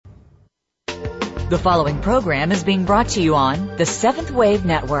The following program is being brought to you on the Seventh Wave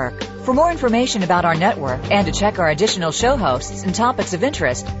Network. For more information about our network and to check our additional show hosts and topics of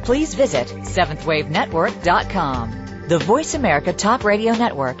interest, please visit seventhwavenetwork.com. The Voice America Talk Radio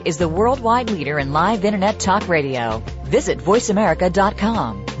Network is the worldwide leader in live Internet talk radio. Visit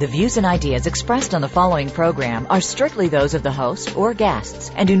voiceamerica.com. The views and ideas expressed on the following program are strictly those of the host or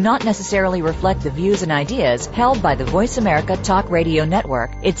guests and do not necessarily reflect the views and ideas held by the Voice America Talk Radio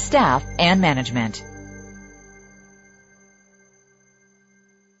Network, its staff, and management.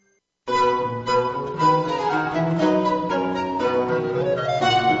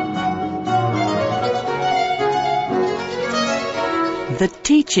 The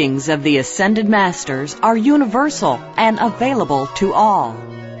teachings of the Ascended Masters are universal and available to all.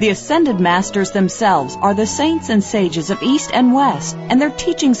 The Ascended Masters themselves are the saints and sages of East and West, and their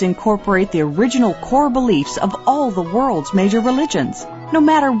teachings incorporate the original core beliefs of all the world's major religions. No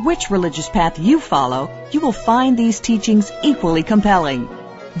matter which religious path you follow, you will find these teachings equally compelling.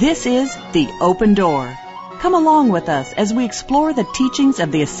 This is The Open Door. Come along with us as we explore the teachings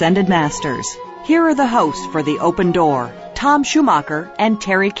of the Ascended Masters. Here are the hosts for The Open Door, Tom Schumacher and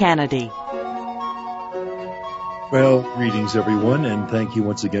Terry Kennedy. Well, greetings everyone, and thank you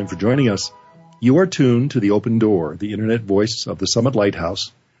once again for joining us. You are tuned to The Open Door, the internet voice of the Summit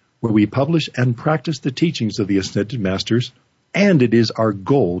Lighthouse, where we publish and practice the teachings of the Ascended Masters, and it is our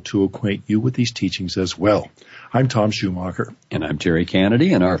goal to acquaint you with these teachings as well. I'm Tom Schumacher. And I'm Terry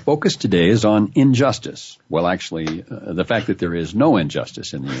Kennedy, and our focus today is on injustice. Well, actually, the fact that there is no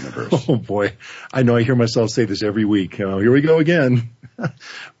injustice in the universe. Oh, boy. I know I hear myself say this every week. Here we go again.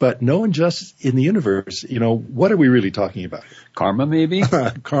 But no injustice in the universe. What are we really talking about? Karma, maybe?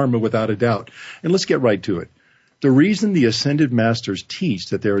 Karma, without a doubt. And let's get right to it. The reason the Ascended Masters teach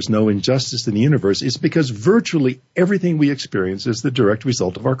that there is no injustice in the universe is because virtually everything we experience is the direct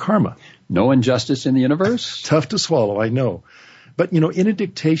result of our karma. No injustice in the universe? Tough to swallow, I know. But, in a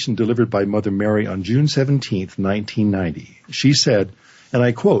dictation delivered by Mother Mary on June 17th, 1990, she said, and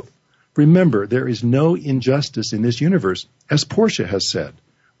I quote, "Remember, there is no injustice in this universe, as Portia has said,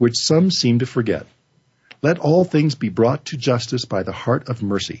 which some seem to forget. Let all things be brought to justice by the heart of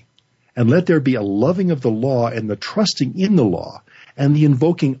mercy. And let there be a loving of the law and the trusting in the law and the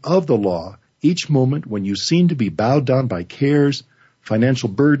invoking of the law each moment when you seem to be bowed down by cares, financial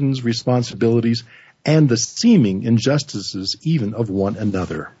burdens, responsibilities, and the seeming injustices even of one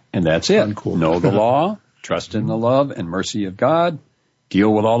another." And that's it. Unquote. Know the law, trust in the love and mercy of God,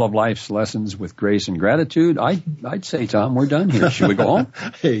 deal with all of life's lessons with grace and gratitude. I'd say, Tom, we're done here. Should we go home?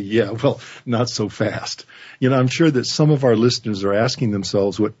 Hey, yeah, well, not so fast. I'm sure that some of our listeners are asking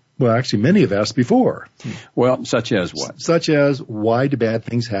themselves actually many have asked before. Well, such as what? Such as, why do bad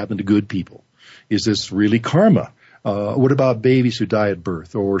things happen to good people? Is this really karma? What about babies who die at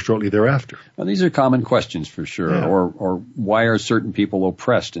birth or shortly thereafter? Well, these are common questions for sure. Yeah. Or why are certain people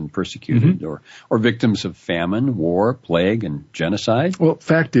oppressed and persecuted or victims of famine, war, plague, and genocide? Well,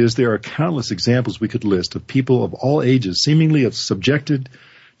 fact is, there are countless examples we could list of people of all ages seemingly subjected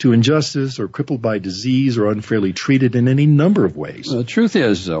to injustice or crippled by disease or unfairly treated in any number of ways. The truth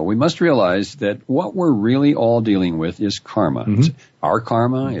is, though, we must realize that what we're really all dealing with is karma. It's our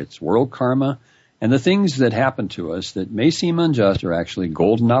karma, it's world karma, and the things that happen to us that may seem unjust are actually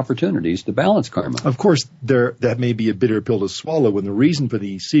golden opportunities to balance karma. Of course, that may be a bitter pill to swallow when the reason for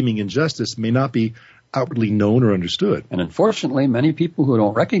the seeming injustice may not be outwardly known or understood. And unfortunately, many people who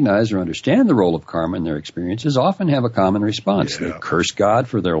don't recognize or understand the role of karma in their experiences often have a common response. Yeah. They curse God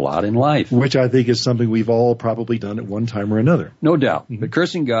for their lot in life. Which I think is something we've all probably done at one time or another. No doubt. But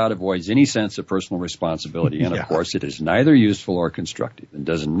cursing God avoids any sense of personal responsibility. And, of course, it is neither useful or constructive and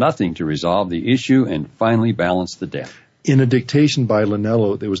does nothing to resolve the issue and finally balance the debt. In a dictation by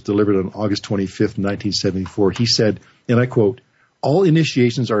Linello that was delivered on August 25th, 1974, he said, and I quote, "All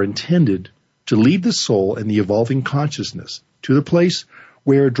initiations are intended to lead the soul and the evolving consciousness to the place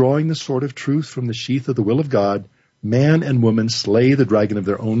where, drawing the sword of truth from the sheath of the will of God, man and woman slay the dragon of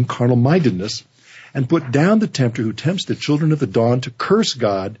their own carnal-mindedness and put down the tempter who tempts the children of the dawn to curse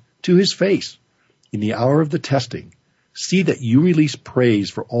God to his face. In the hour of the testing, see that you release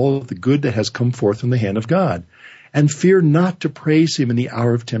praise for all of the good that has come forth from the hand of God, and fear not to praise him in the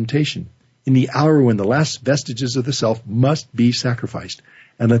hour of temptation, in the hour when the last vestiges of the self must be sacrificed,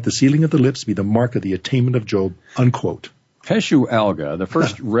 and let the sealing of the lips be the mark of the attainment of Job," unquote. Peshu-Alga, the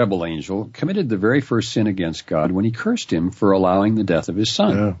first rebel angel, committed the very first sin against God when he cursed him for allowing the death of his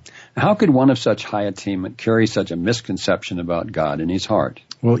son. Yeah. How could one of such high attainment carry such a misconception about God in his heart?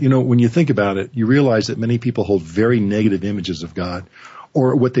 Well, when you think about it, you realize that many people hold very negative images of God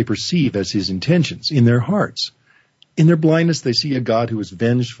or what they perceive as his intentions in their hearts. In their blindness, they see a God who is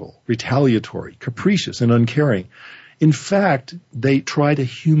vengeful, retaliatory, capricious, and uncaring. In fact, they try to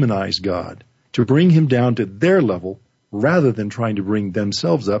humanize God, to bring him down to their level rather than trying to bring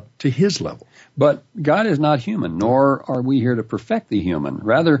themselves up to his level. But God is not human, nor are we here to perfect the human.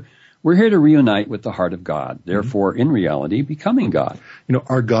 Rather, we're here to reunite with the heart of God, therefore, in reality, becoming God. You know,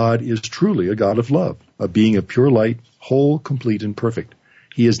 our God is truly a God of love, a being of pure light, whole, complete, and perfect.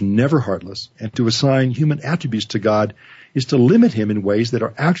 He is never heartless, and to assign human attributes to God is to limit him in ways that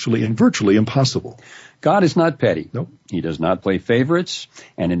are actually and virtually impossible. God is not petty. Nope. He does not play favorites,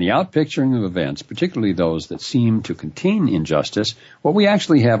 and in the outpicturing of events, particularly those that seem to contain injustice, what we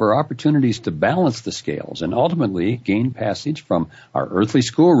actually have are opportunities to balance the scales and ultimately gain passage from our earthly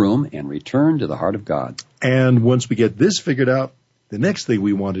schoolroom and return to the heart of God. And once we get this figured out, the next thing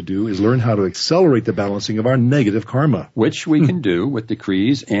we want to do is learn how to accelerate the balancing of our negative karma. Which we can do with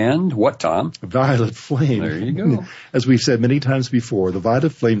decrees and what, Tom? Violet flame. There you go. As we've said many times before, the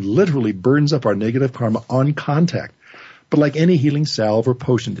violet flame literally burns up our negative karma on contact. But like any healing salve or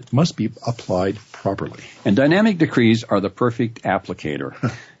potion, it must be applied properly. And dynamic decrees are the perfect applicator.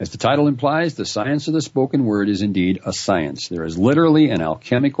 As the title implies, the science of the spoken word is indeed a science. There is literally an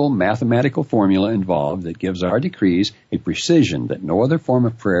alchemical, mathematical formula involved that gives our decrees a precision that no other form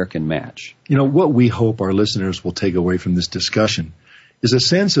of prayer can match. You know, what we hope our listeners will take away from this discussion is a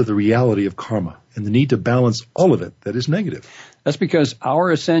sense of the reality of karma and the need to balance all of it that is negative. That's because our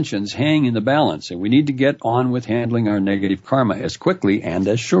ascensions hang in the balance, and we need to get on with handling our negative karma as quickly and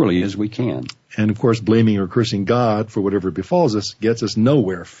as surely as we can. And, of course, blaming or cursing God for whatever befalls us gets us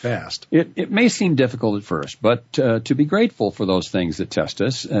nowhere fast. It may seem difficult at first, but to be grateful for those things that test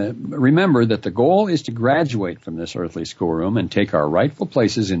us, remember that the goal is to graduate from this earthly schoolroom and take our rightful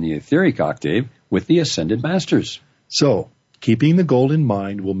places in the etheric octave with the ascended masters. So, keeping the goal in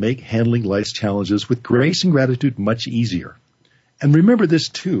mind will make handling life's challenges with grace and gratitude much easier. And remember this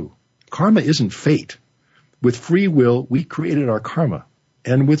too, karma isn't fate. With free will, we created our karma,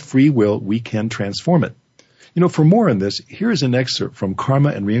 and with free will, we can transform it. You know, for more on this, here is an excerpt from Karma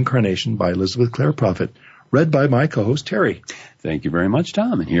and Reincarnation by Elizabeth Clare Prophet, read by my co-host Terry. Thank you very much,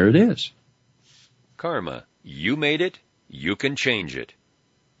 Tom, and here it is. Karma, you made it, you can change it.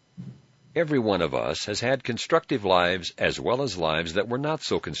 Every one of us has had constructive lives as well as lives that were not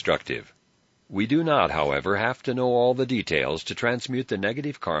so constructive. We do not, however, have to know all the details to transmute the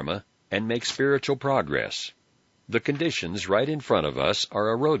negative karma and make spiritual progress. The conditions right in front of us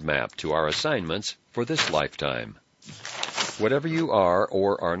are a roadmap to our assignments for this lifetime. Whatever you are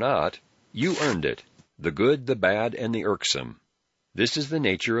or are not, you earned it, the good, the bad, and the irksome. This is the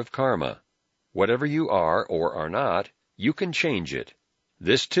nature of karma. Whatever you are or are not, you can change it.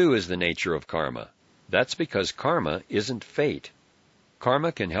 This too is the nature of karma. That's because karma isn't fate.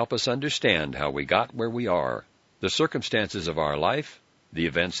 Karma can help us understand how we got where we are, the circumstances of our life, the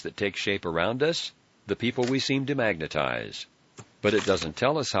events that take shape around us, the people we seem to magnetize. But it doesn't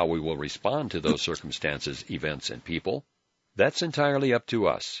tell us how we will respond to those circumstances, events, and people. That's entirely up to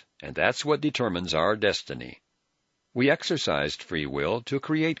us, and that's what determines our destiny. We exercised free will to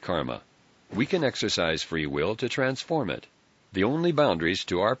create karma. We can exercise free will to transform it. The only boundaries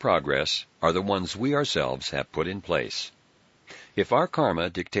to our progress are the ones we ourselves have put in place. If our karma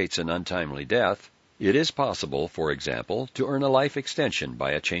dictates an untimely death, it is possible, for example, to earn a life extension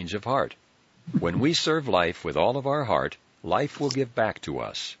by a change of heart. When we serve life with all of our heart, life will give back to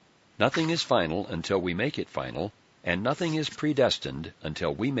us. Nothing is final until we make it final, and nothing is predestined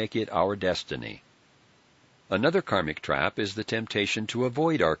until we make it our destiny. Another karmic trap is the temptation to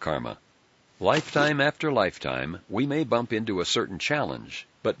avoid our karma. Lifetime after lifetime, we may bump into a certain challenge,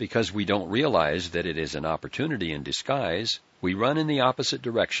 but because we don't realize that it is an opportunity in disguise, we run in the opposite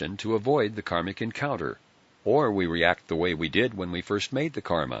direction to avoid the karmic encounter. Or we react the way we did when we first made the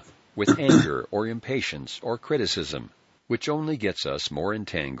karma, with anger or impatience or criticism, which only gets us more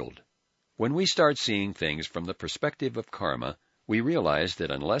entangled. When we start seeing things from the perspective of karma, we realize that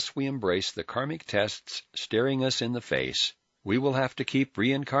unless we embrace the karmic tests staring us in the face, we will have to keep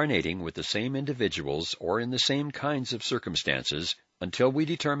reincarnating with the same individuals or in the same kinds of circumstances until we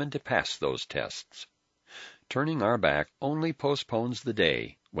determine to pass those tests. Turning our back only postpones the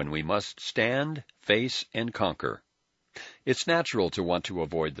day when we must stand, face, and conquer. It's natural to want to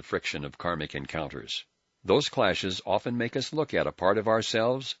avoid the friction of karmic encounters. Those clashes often make us look at a part of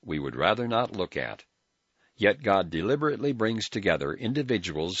ourselves we would rather not look at. Yet God deliberately brings together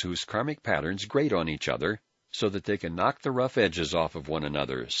individuals whose karmic patterns grate on each other so that they can knock the rough edges off of one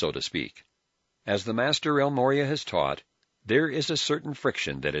another, so to speak. As the Master El Morya has taught, there is a certain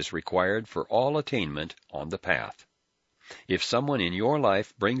friction that is required for all attainment on the path. If someone in your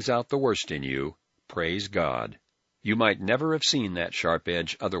life brings out the worst in you, praise God. You might never have seen that sharp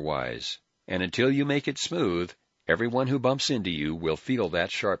edge otherwise, and until you make it smooth, everyone who bumps into you will feel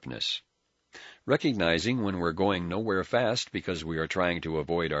that sharpness. Recognizing when we're going nowhere fast because we are trying to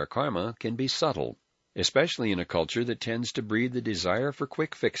avoid our karma can be subtle, especially in a culture that tends to breed the desire for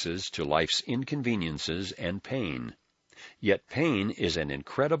quick fixes to life's inconveniences and pain. Yet pain is an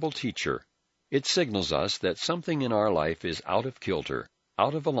incredible teacher. It signals us that something in our life is out of kilter,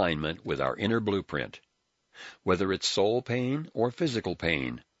 out of alignment with our inner blueprint. Whether it's soul pain or physical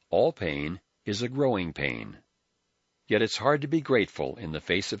pain, all pain is a growing pain. Yet it's hard to be grateful in the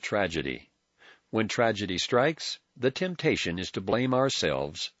face of tragedy. When tragedy strikes, the temptation is to blame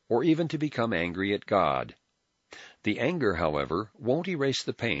ourselves or even to become angry at God. The anger, however, won't erase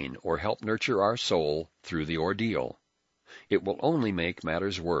the pain or help nurture our soul through the ordeal. It will only make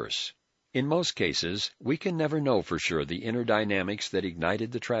matters worse. In most cases, we can never know for sure the inner dynamics that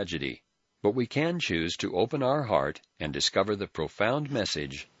ignited the tragedy, but we can choose to open our heart and discover the profound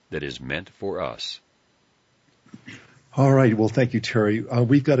message that is meant for us. All right. Well, thank you, Terry.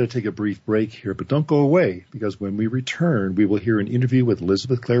 We've got to take a brief break here, but don't go away, because when we return, we will hear an interview with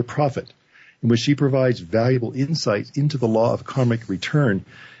Elizabeth Clare Prophet, in which she provides valuable insights into the law of karmic return.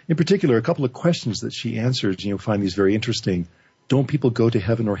 In particular, a couple of questions that she answers, you'll find these very interesting. Don't people go to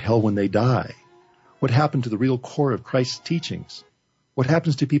heaven or hell when they die? What happened to the real core of Christ's teachings? What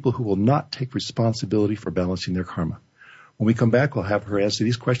happens to people who will not take responsibility for balancing their karma? When we come back, we'll have her answer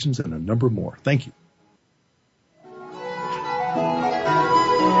these questions and a number more. Thank you.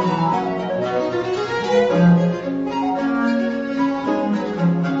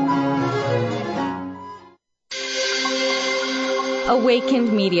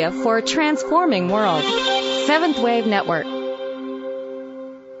 Awakened media for a transforming world. Seventh Wave Network.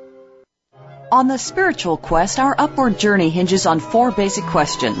 On the spiritual quest, our upward journey hinges on 4 basic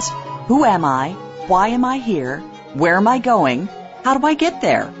questions. Who am I? Why am I here? Where am I going? How do I get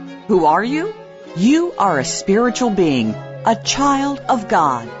there? Who are you? You are a spiritual being, a child of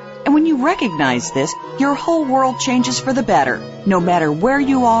God. And when you recognize this, your whole world changes for the better. No matter where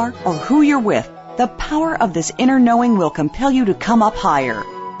you are or who you're with, the power of this inner knowing will compel you to come up higher.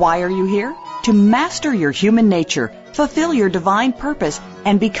 Why are you here? To master your human nature, fulfill your divine purpose,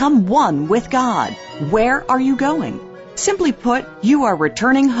 and become one with God. Where are you going? Simply put, you are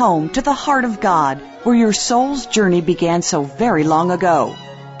returning home to the heart of God, where your soul's journey began so very long ago.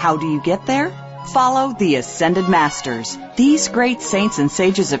 How do you get there? Follow the Ascended Masters. These great saints and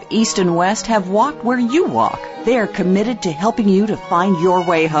sages of East and West have walked where you walk. They are committed to helping you to find your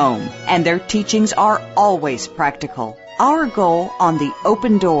way home, and their teachings are always practical. Our goal on The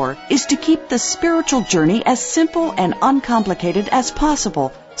Open Door is to keep the spiritual journey as simple and uncomplicated as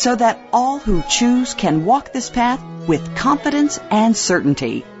possible, so that all who choose can walk this path with confidence and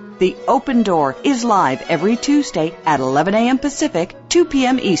certainty. The Open Door is live every Tuesday at 11 a.m. Pacific, 2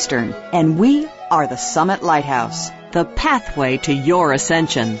 p.m. Eastern, and we are the Summit Lighthouse, the pathway to your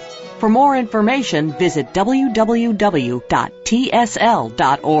ascension. For more information, visit www.tsl.org.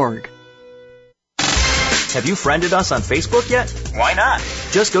 Have you friended us on Facebook yet? Why not?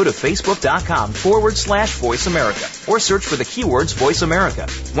 Just go to facebook.com/Voice America or search for the keywords Voice America.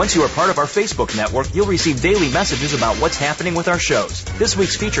 Once you are part of our Facebook network, you'll receive daily messages about what's happening with our shows, this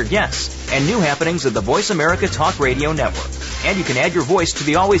week's featured guests, and new happenings of the Voice America Talk Radio Network. And you can add your voice to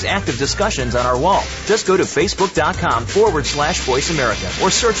the always active discussions on our wall. Just go to facebook.com/Voice America or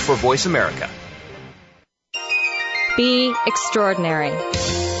search for Voice America. Be extraordinary.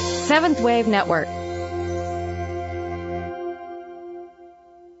 Seventh Wave Network.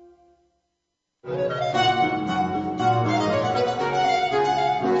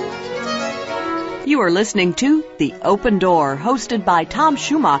 You are listening to The Open Door, hosted by Tom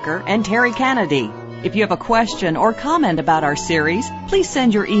Schumacher and Terry Kennedy. If you have a question or comment about our series, please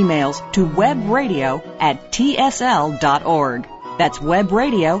send your emails to webradio@tsl.org. That's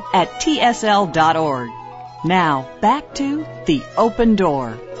webradio@tsl.org. Now, back to The Open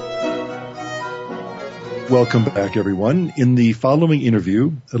Door. Welcome back, everyone. In the following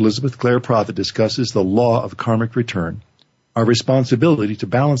interview, Elizabeth Clare Prophet discusses the law of karmic return, our responsibility to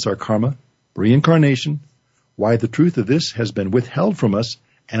balance our karma, reincarnation, why the truth of this has been withheld from us,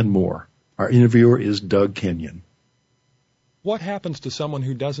 and more. Our interviewer is Doug Kenyon. What happens to someone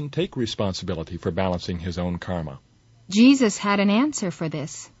who doesn't take responsibility for balancing his own karma? Jesus had an answer for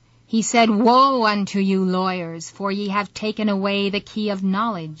this. He said, "Woe unto you, lawyers, for ye have taken away the key of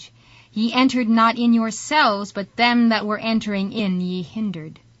knowledge. Ye entered not in yourselves, but them that were entering in ye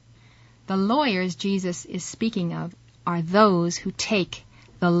hindered." The lawyers Jesus is speaking of are those who take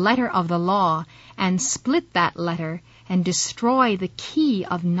the letter of the law and split that letter and destroy the key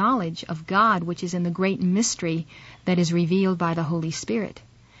of knowledge of God, which is in the great mystery that is revealed by the Holy Spirit.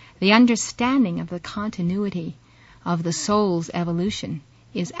 The understanding of the continuity of the soul's evolution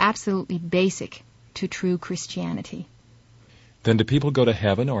is absolutely basic to true Christianity. Then do people go to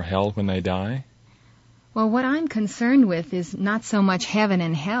heaven or hell when they die? Well, what I'm concerned with is not so much heaven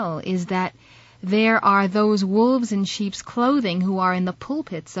and hell, is that there are those wolves in sheep's clothing who are in the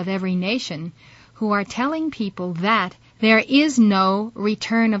pulpits of every nation who are telling people that there is no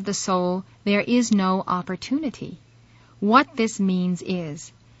return of the soul, there is no opportunity. What this means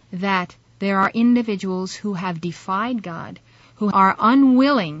is that there are individuals who have defied God, who are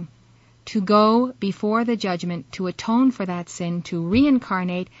unwilling to go before the judgment to atone for that sin, to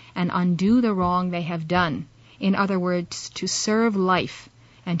reincarnate and undo the wrong they have done. In other words, to serve life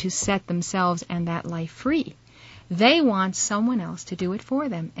and to set themselves and that life free. They want someone else to do it for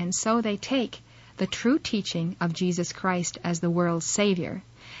them, and so they take the true teaching of Jesus Christ as the world's Savior.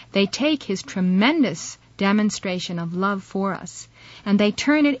 They take His tremendous demonstration of love for us, and they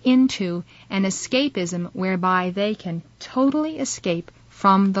turn it into an escapism whereby they can totally escape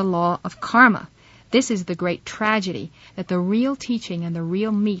from the law of karma. This is the great tragedy, that the real teaching and the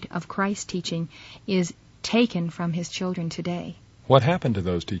real meat of Christ's teaching is taken from His children today. What happened to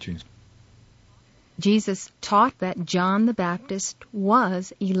those teachings? Jesus taught that John the Baptist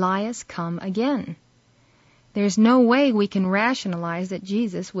was Elias come again. There's no way we can rationalize that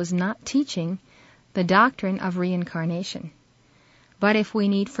Jesus was not teaching the doctrine of reincarnation. But if we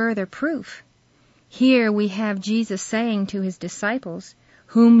need further proof, here we have Jesus saying to His disciples,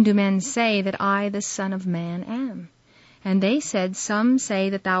 "Whom do men say that I, the Son of Man, am?" And they said, "Some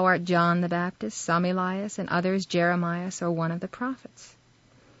say that thou art John the Baptist, some Elias, and others Jeremiah, or one of the prophets."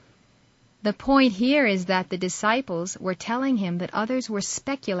 The point here is that the disciples were telling Him that others were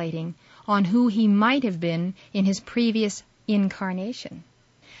speculating on who He might have been in His previous incarnation.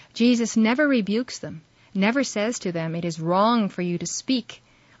 Jesus never rebukes them, never says to them, "It is wrong for you to speak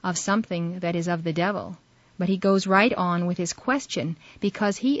of something that is of the devil." But He goes right on with His question,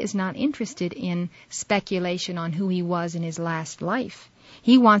 because He is not interested in speculation on who He was in His last life.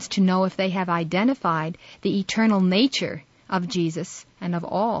 He wants to know if they have identified the eternal nature of Jesus and of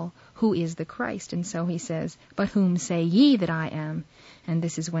all who is the Christ. And so He says, "But whom say ye that I am?" And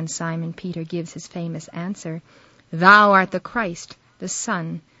this is when Simon Peter gives his famous answer, "Thou art the Christ, the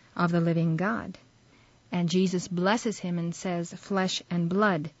Son of the living God." And Jesus blesses him and says, "Flesh and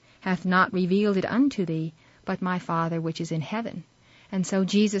blood hath not revealed it unto thee, but my Father which is in heaven." And so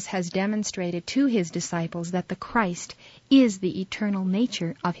Jesus has demonstrated to His disciples that the Christ is the eternal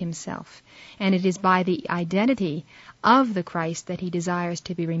nature of Himself. And it is by the identity of the Christ that He desires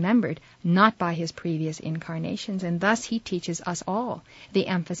to be remembered, not by His previous incarnations. And thus He teaches us all the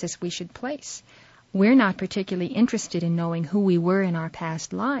emphasis we should place. We're not particularly interested in knowing who we were in our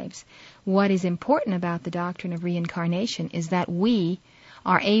past lives. What is important about the doctrine of reincarnation is that we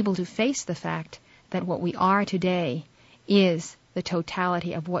are able to face the fact that what we are today is the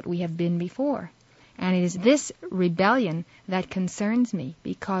totality of what we have been before. And it is this rebellion that concerns me,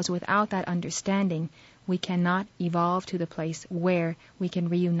 because without that understanding, we cannot evolve to the place where we can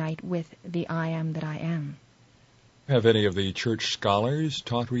reunite with the I am that I am. Have any of the church scholars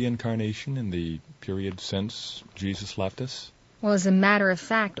taught reincarnation in the period since Jesus left us? Well, as a matter of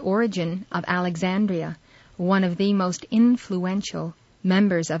fact, Origen of Alexandria, one of the most influential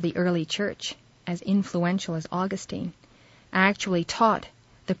members of the early church, as influential as Augustine, actually taught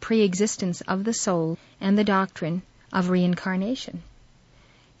the pre-existence of the soul and the doctrine of reincarnation.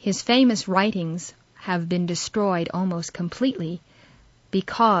 His famous writings have been destroyed almost completely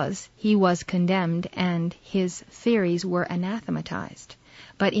because he was condemned and his theories were anathematized.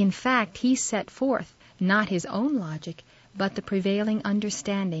 But in fact, he set forth not his own logic, but the prevailing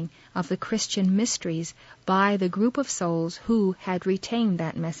understanding of the Christian mysteries by the group of souls who had retained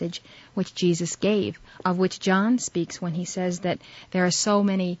that message which Jesus gave, of which John speaks when he says that there are so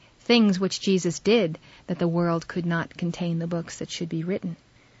many things which Jesus did that the world could not contain the books that should be written.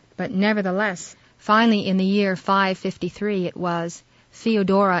 But nevertheless, finally in the year 553 it was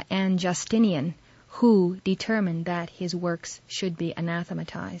Theodora and Justinian who determined that his works should be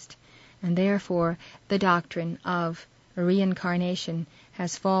anathematized. And therefore the doctrine of reincarnation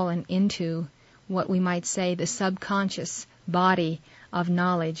has fallen into what we might say the subconscious body of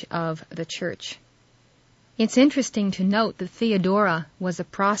knowledge of the church. It's interesting to note that Theodora was a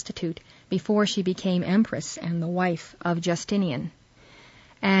prostitute before she became empress and the wife of Justinian.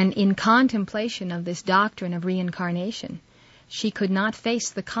 And in contemplation of this doctrine of reincarnation, she could not face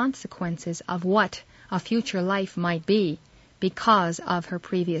the consequences of what a future life might be because of her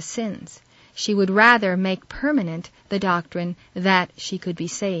previous sins. She would rather make permanent the doctrine that she could be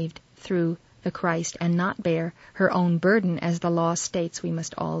saved through the Christ and not bear her own burden as the law states we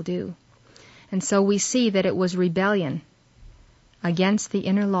must all do. And so we see that it was rebellion against the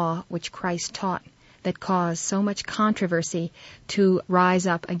inner law which Christ taught that caused so much controversy to rise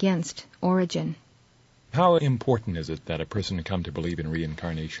up against Origen. How important is it that a person come to believe in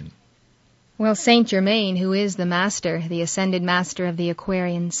reincarnation? Well, Saint Germain, who is the master, the ascended master of the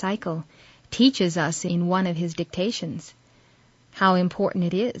Aquarian cycle, teaches us in one of his dictations how important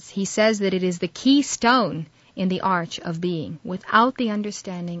it is. He says that it is the keystone in the arch of being. Without the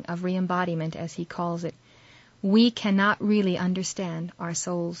understanding of re-embodiment, as he calls it, we cannot really understand our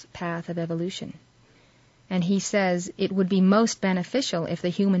soul's path of evolution. And he says it would be most beneficial if the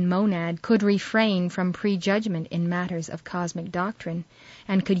human monad could refrain from prejudgment in matters of cosmic doctrine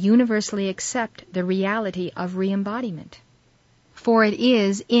and could universally accept the reality of re-embodiment. For it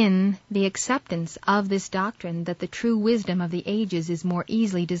is in the acceptance of this doctrine that the true wisdom of the ages is more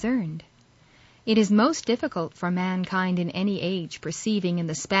easily discerned. It is most difficult for mankind in any age, perceiving in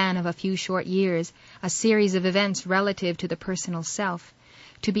the span of a few short years a series of events relative to the personal self,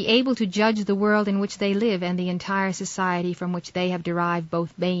 to be able to judge the world in which they live and the entire society from which they have derived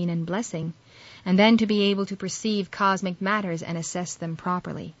both bane and blessing, and then to be able to perceive cosmic matters and assess them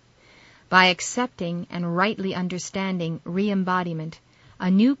properly. By accepting and rightly understanding re-embodiment,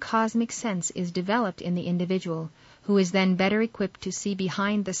 a new cosmic sense is developed in the individual, who is then better equipped to see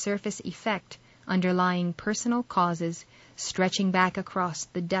behind the surface effect underlying personal causes stretching back across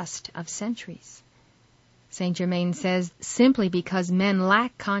the dust of centuries. Saint Germain says, simply because men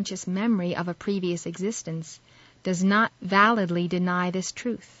lack conscious memory of a previous existence does not validly deny this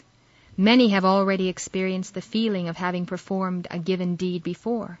truth. Many have already experienced the feeling of having performed a given deed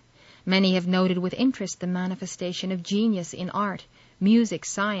before. Many have noted with interest the manifestation of genius in art, music,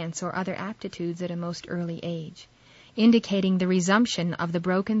 science, or other aptitudes at a most early age, indicating the resumption of the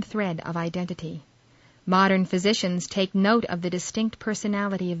broken thread of identity. Modern physicians take note of the distinct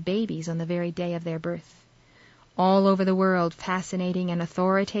personality of babies on the very day of their birth. All over the world, fascinating and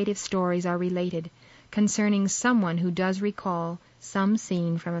authoritative stories are related concerning someone who does recall some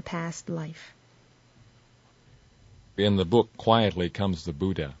scene from a past life. In the book, Quietly Comes the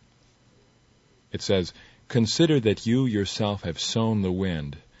Buddha, it says, "Consider that you yourself have sown the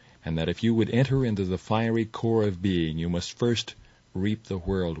wind, and that if you would enter into the fiery core of being, you must first reap the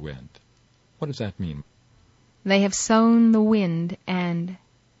whirlwind." What does that mean? They have sown the wind and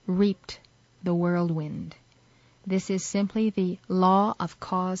reaped the whirlwind. This is simply the law of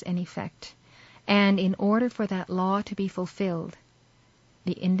cause and effect. And in order for that law to be fulfilled,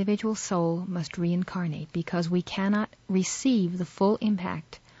 the individual soul must reincarnate, because we cannot receive the full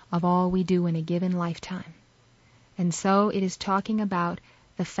impact of all we do in a given lifetime. And so it is talking about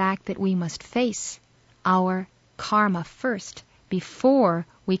the fact that we must face our karma first before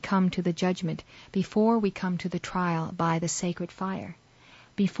we come to the judgment, before we come to the trial by the sacred fire,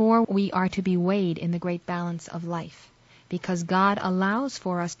 before we are to be weighed in the great balance of life, because God allows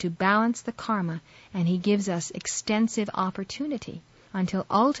for us to balance the karma, and He gives us extensive opportunity until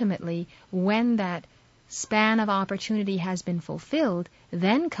ultimately, when that span of opportunity has been fulfilled,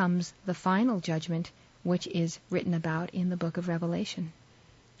 then comes the final judgment, which is written about in the book of Revelation.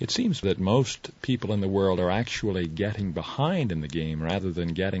 It seems that most people in the world are actually getting behind in the game rather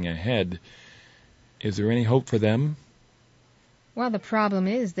than getting ahead. Is there any hope for them? Well, the problem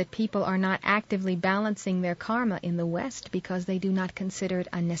is that people are not actively balancing their karma in the West because they do not consider it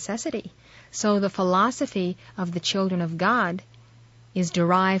a necessity. So the philosophy of the children of God is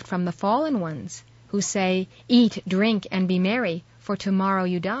derived from the fallen ones, who say, "Eat, drink, and be merry, for tomorrow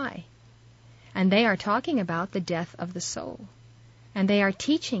you die." And they are talking about the death of the soul. And they are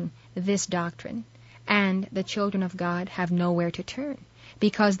teaching this doctrine, and the children of God have nowhere to turn,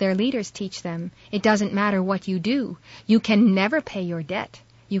 because their leaders teach them, it doesn't matter what you do. You can never pay your debt.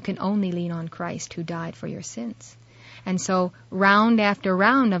 You can only lean on Christ, who died for your sins. And so, round after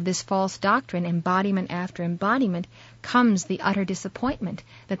round of this false doctrine, embodiment after embodiment, comes the utter disappointment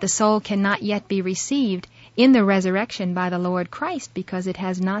that the soul cannot yet be received in the resurrection by the Lord Christ, because it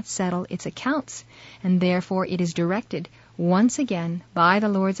has not settled its accounts, and therefore it is directed once again by the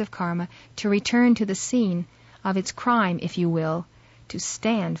lords of karma to return to the scene of its crime, if you will, to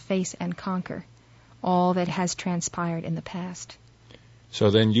stand, face, and conquer all that has transpired in the past. So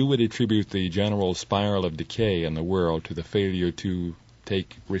then you would attribute the general spiral of decay in the world to the failure to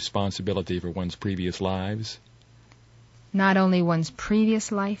take responsibility for one's previous lives? Not only one's previous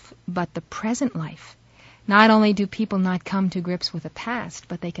life, but the present life. Not only do people not come to grips with the past,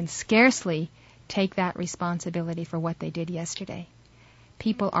 but they can scarcely take that responsibility for what they did yesterday.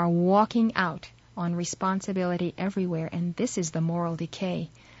 People are walking out on responsibility everywhere, and this is the moral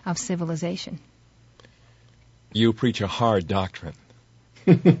decay of civilization. You preach a hard doctrine.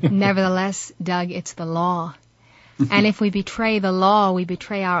 Nevertheless, Doug, it's the law. And if we betray the law, we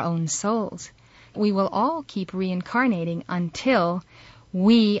betray our own souls. We will all keep reincarnating until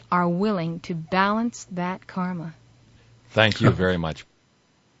we are willing to balance that karma. Thank you very much.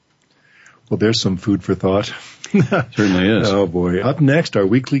 Well, there's some food for thought. Certainly is. Oh, boy. Up next, our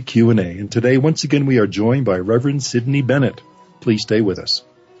weekly Q&A. And today, once again, we are joined by Reverend Sidney Bennett. Please stay with us.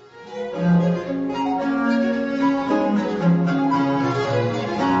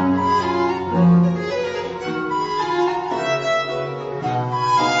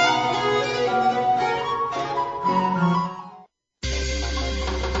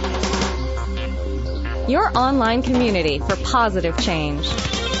 Your online community for positive change.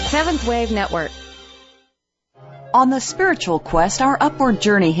 Seventh Wave Network. On the spiritual quest, our upward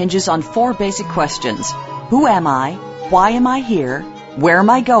journey hinges on 4 basic questions. Who am I? Why am I here? Where am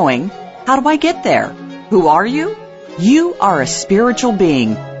I going? How do I get there? Who are you? You are a spiritual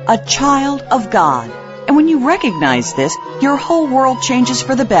being, a child of God. And when you recognize this, your whole world changes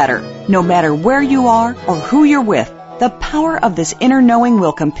for the better. No matter where you are or who you're with, the power of this inner knowing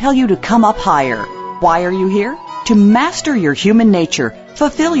will compel you to come up higher. Why are you here? To master your human nature,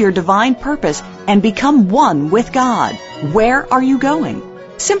 fulfill your divine purpose, and become one with God. Where are you going?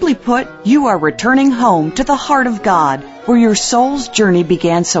 Simply put, you are returning home to the heart of God, where your soul's journey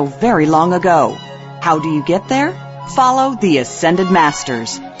began so very long ago. How do you get there? Follow the Ascended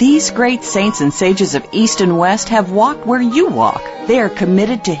Masters. These great saints and sages of East and West have walked where you walk. They are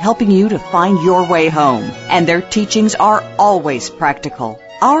committed to helping you to find your way home, and their teachings are always practical.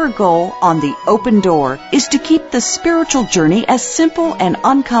 Our goal on The Open Door is to keep the spiritual journey as simple and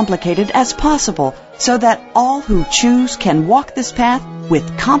uncomplicated as possible so that all who choose can walk this path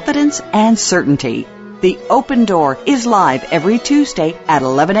with confidence and certainty. The Open Door is live every Tuesday at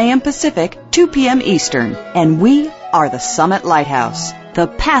 11 a.m. Pacific, 2 p.m. Eastern, and we are the Summit Lighthouse, the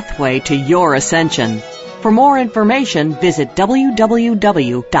pathway to your ascension. For more information, visit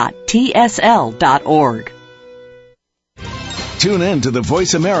www.tsl.org. Tune in to the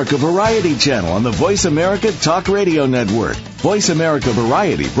Voice America Variety channel on the Voice America Talk Radio Network. Voice America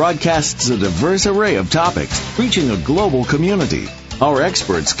Variety broadcasts a diverse array of topics, reaching a global community. Our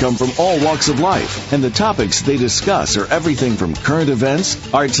experts come from all walks of life, and the topics they discuss are everything from current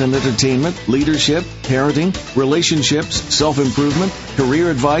events, arts and entertainment, leadership, parenting, relationships, self-improvement, career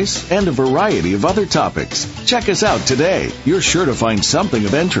advice, and a variety of other topics. Check us out today. You're sure to find something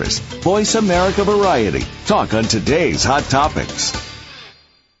of interest. Voice America Variety. Talk on today's hot topics.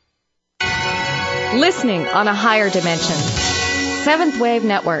 Listening on a higher dimension. Seventh Wave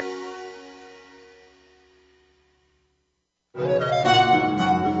Network.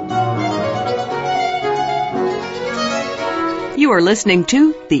 You are listening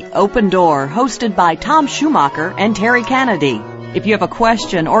to The Open Door, hosted by Tom Schumacher and Terry Kennedy. If you have a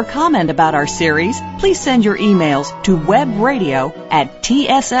question or comment about our series, please send your emails to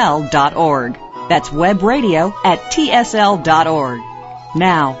webradio@tsl.org. That's webradio@tsl.org.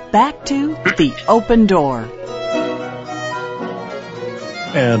 Now, back to The Open Door.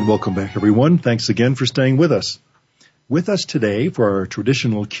 And welcome back, everyone. Thanks again for staying with us. With us today for our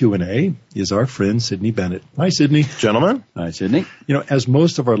traditional Q&A is our friend Sidney Bennett. Hi, Sidney. Gentlemen. Hi, Sidney. You know, as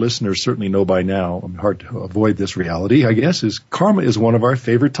most of our listeners certainly know by now, hard to avoid this reality, I guess, is karma is one of our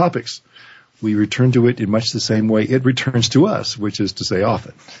favorite topics. We return to it in much the same way it returns to us, which is to say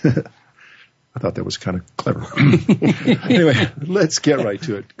often. I thought that was kind of clever. Anyway, let's get right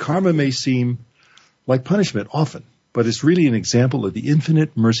to it. Karma may seem like punishment often, but it's really an example of the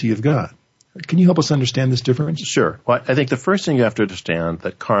infinite mercy of God. Can you help us understand this difference? Sure. Well, I think the first thing you have to understand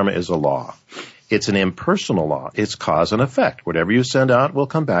that karma is a law. It's an impersonal law. It's cause and effect. Whatever you send out will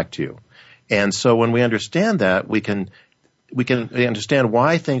come back to you. And so when we understand that, we can understand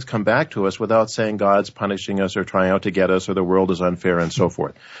why things come back to us without saying God's punishing us or trying out to get us or the world is unfair and so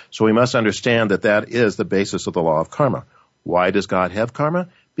forth. So we must understand that that is the basis of the law of karma. Why does God have karma?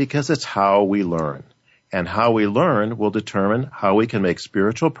 Because it's how we learn. And how we learn will determine how we can make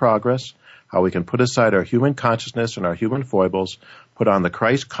spiritual progress, how we can put aside our human consciousness and our human foibles, put on the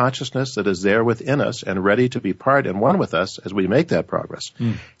Christ consciousness that is there within us and ready to be part and one with us as we make that progress.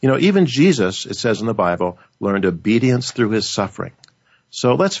 You know, even Jesus, it says in the Bible, learned obedience through his suffering.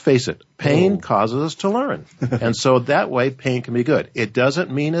 So let's face it, pain causes us to learn. And so that way, pain can be good. It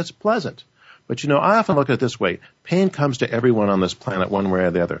doesn't mean it's pleasant. But, you know, I often look at it this way. Pain comes to everyone on this planet one way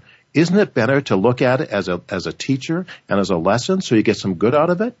or the other. Isn't it better to look at it as a teacher and as a lesson so you get some good out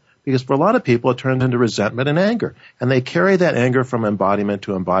of it? Because for a lot of people, it turns into resentment and anger. And they carry that anger from embodiment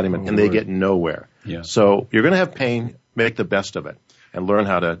to embodiment, and they get nowhere. Yeah. So you're going to have pain, make the best of it, and learn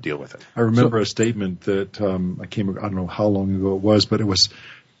how to deal with it. I remember a statement that I don't know how long ago it was, but it was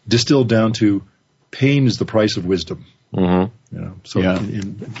distilled down to pain is the price of wisdom. Mm-hmm. You know, so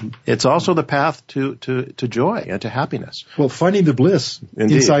it's also the path to joy and to happiness. Well, finding the bliss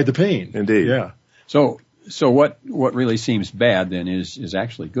inside the pain. Indeed. Yeah. So what really seems bad then is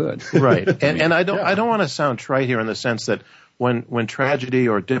actually good. Right. And I don't want to sound trite here in the sense that when tragedy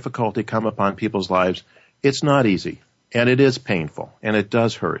or difficulty come upon people's lives, it's not easy, and it is painful, and it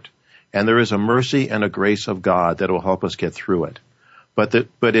does hurt. And there is a mercy and a grace of God that will help us get through it. But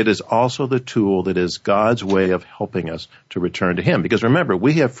it is also the tool that is God's way of helping us to return to Him. Because remember,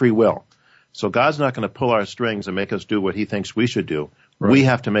 we have free will. So God's not going to pull our strings and make us do what He thinks we should do. Right. We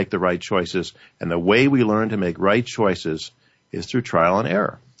have to make the right choices. And the way we learn to make right choices is through trial and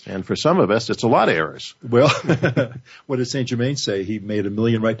error. And for some of us, it's a lot of errors. Well, what did St. Germain say? He made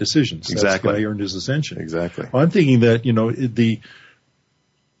 1,000,000 right decisions. Exactly. That's why he earned his ascension. Exactly. Well, I'm thinking that,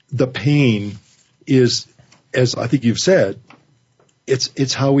 the pain is, as I think you've said,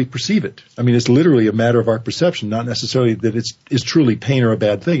 it's how we perceive it. I mean, it's literally a matter of our perception, not necessarily that it's truly pain or a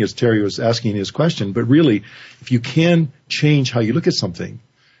bad thing, as Terry was asking his question. But really, if you can change how you look at something,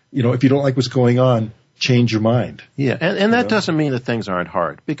 if you don't like what's going on, change your mind. Yeah, and that doesn't mean that things aren't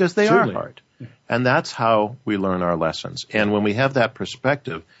hard, because they Certainly. are hard. And that's how we learn our lessons. And when we have that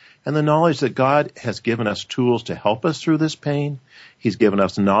perspective and the knowledge that God has given us tools to help us through this pain, He's given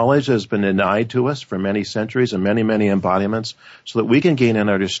us knowledge that has been denied to us for many centuries and many, many embodiments, so that we can gain an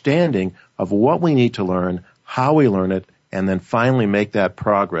understanding of what we need to learn, how we learn it, and then finally make that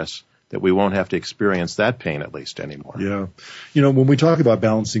progress that we won't have to experience that pain at least anymore. Yeah. When we talk about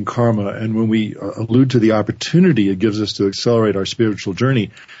balancing karma and when we allude to the opportunity it gives us to accelerate our spiritual journey,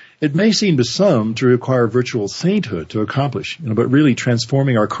 it may seem to some to require virtual sainthood to accomplish, but really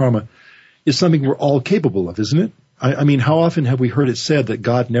transforming our karma is something we're all capable of, isn't it? I mean, how often have we heard it said that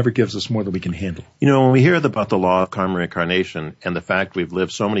God never gives us more than we can handle? When we hear about the law of karma reincarnation and the fact we've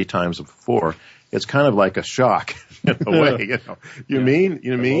lived so many times before, it's kind of like a shock in a way. You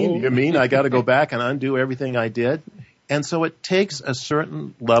mean I got to go back and undo everything I did? And so it takes a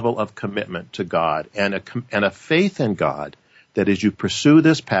certain level of commitment to God and a faith in God that as you pursue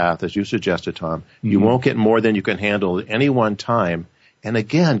this path, as you suggested, Tom, you won't get more than you can handle at any one time. And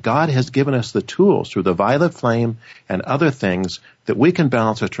again, God has given us the tools through the violet flame and other things that we can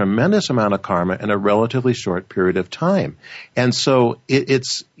balance a tremendous amount of karma in a relatively short period of time. And so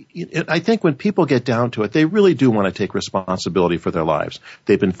I think when people get down to it, they really do want to take responsibility for their lives.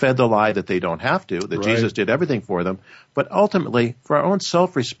 They've been fed the lie that they don't have to, that Jesus did everything for them. But ultimately, for our own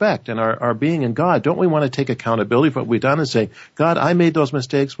self-respect and our being in God, don't we want to take accountability for what we've done and say, God, I made those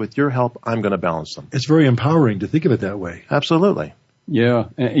mistakes. With your help, I'm going to balance them. It's very empowering to think of it that way. Absolutely. Yeah.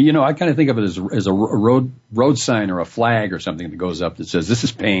 I kind of think of it as a road sign or a flag or something that goes up that says, this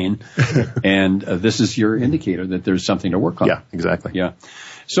is pain, and this is your indicator that there's something to work on. Yeah, exactly. Yeah.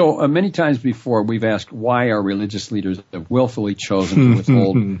 So many times before, we've asked why our religious leaders have willfully chosen to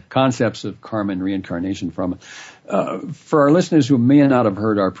withhold concepts of karma and reincarnation from us. For our listeners who may not have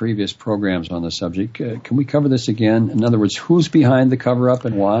heard our previous programs on the subject, can we cover this again? In other words, who's behind the cover-up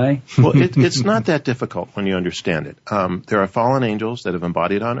and why? Well, it's not that difficult when you understand it. There are fallen angels that have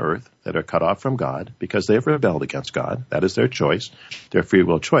embodied on earth that are cut off from God because they have rebelled against God. That is their choice, their free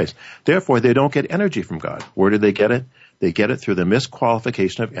will choice. Therefore, they don't get energy from God. Where do they get it? They get it through the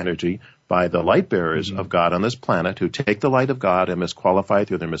misqualification of energy by the light bearers of God on this planet who take the light of God and misqualify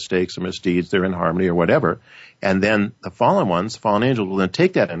through their mistakes or misdeeds, their inharmony or whatever. And then the fallen ones, fallen angels, will then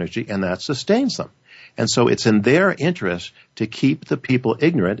take that energy and that sustains them. And so it's in their interest to keep the people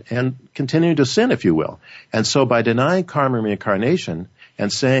ignorant and continuing to sin, if you will. And so by denying karma and reincarnation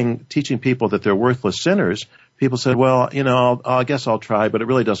and teaching people that they're worthless sinners, people said, well, I guess I'll try, but it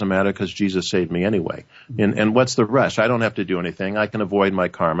really doesn't matter because Jesus saved me anyway. And what's the rush? I don't have to do anything. I can avoid my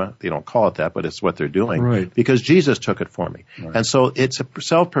karma. They don't call it that, but it's what they're doing. Right. Because Jesus took it for me. Right. And so it's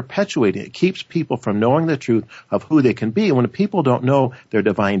self-perpetuating. It keeps people from knowing the truth of who they can be. And when people don't know their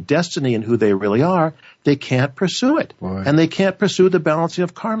divine destiny and who they really are, they can't pursue it. Boy. And they can't pursue the balancing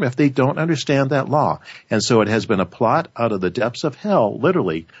of karma if they don't understand that law. And so it has been a plot out of the depths of hell,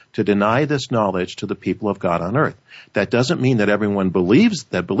 literally, to deny this knowledge to the people of God on earth. That doesn't mean that everyone believes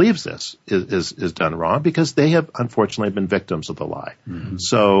this is done wrong, because they have unfortunately been victims of the lie. Mm-hmm.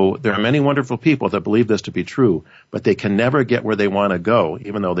 So there are many wonderful people that believe this to be true, but they can never get where they want to go,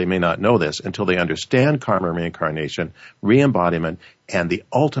 even though they may not know this, until they understand karma, reincarnation, re-embodiment, and the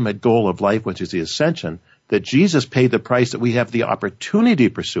ultimate goal of life, which is the ascension. that Jesus paid the price that we have the opportunity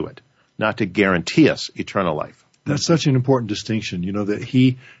to pursue it, not to guarantee us eternal life. That's such an important distinction, that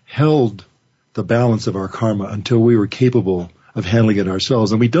he held the balance of our karma until we were capable of handling it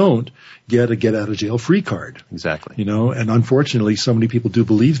ourselves. And we don't get a get out of jail free card. Exactly. And unfortunately, so many people do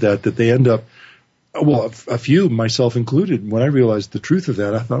believe that they end up, well, a few, myself included. When I realized the truth of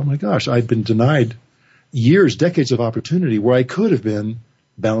that, I thought, oh my gosh, I'd been denied years, decades of opportunity where I could have been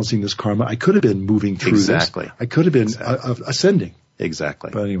balancing this karma. I could have been moving through this. I could have been ascending. Exactly.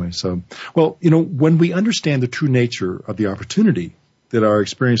 But anyway, when we understand the true nature of the opportunity that our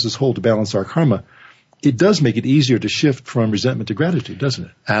experiences hold to balance our karma, it does make it easier to shift from resentment to gratitude, doesn't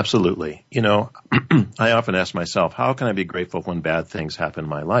it? Absolutely. I often ask myself, how can I be grateful when bad things happen in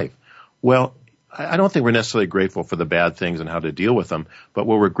my life? Well, I don't think we're necessarily grateful for the bad things and how to deal with them, but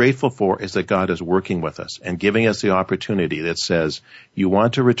what we're grateful for is that God is working with us and giving us the opportunity that says, you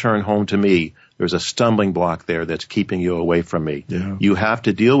want to return home to me, there's a stumbling block there that's keeping you away from me. Yeah. You have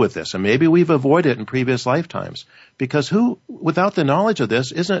to deal with this. And maybe we've avoided it in previous lifetimes, because without the knowledge of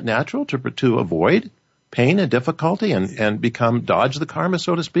this, isn't it natural to avoid pain and difficulty and dodge the karma,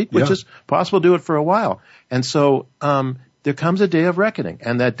 so to speak, which is possible to do it for a while. And so, there comes a day of reckoning,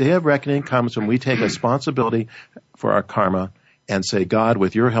 and that day of reckoning comes when we take responsibility for our karma and say, God,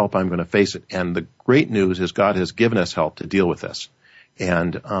 with your help, I'm going to face it. And the great news is God has given us help to deal with this.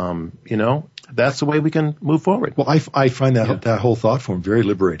 And, that's the way we can move forward. Well, I find that whole thought form very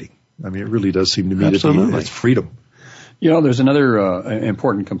liberating. I mean, it really does seem to me to be, it's freedom. There's another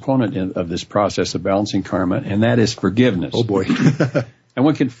important component of this process of balancing karma, and that is forgiveness. Oh, boy. And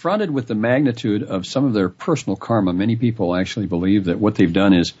when confronted with the magnitude of some of their personal karma, many people actually believe that what they've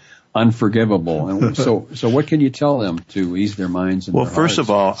done is unforgivable. And so what can you tell them to ease their minds and their hearts? Well, first of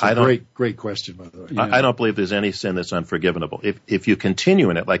all, great question, by the way. I don't believe there's any sin that's unforgivable. If you continue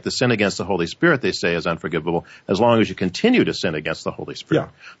in it, like the sin against the Holy Spirit, they say is unforgivable, as long as you continue to sin against the Holy Spirit. Yeah.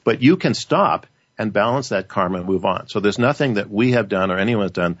 But you can stop and balance that karma and move on. So there's nothing that we have done or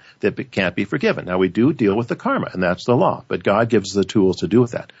anyone's done that can't be forgiven. Now, we do deal with the karma, and that's the law, but God gives us the tools to do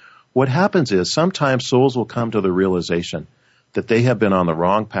with that. What happens is sometimes souls will come to the realization that they have been on the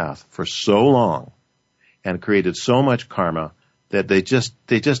wrong path for so long and created so much karma that they just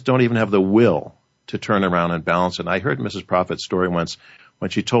don't even have the will to turn around and balance it. And I heard Mrs. Prophet's story once when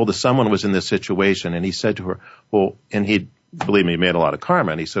she told us someone was in this situation, and he said to her, well, and he believe me, he made a lot of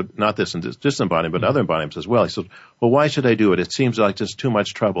karma. And he said, not this and this embodiment, but other embodiments as well. He said, well, why should I do it? It seems like just too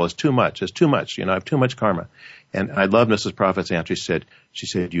much trouble. It's too much. I have too much karma. And I love Mrs. Prophet's answer. She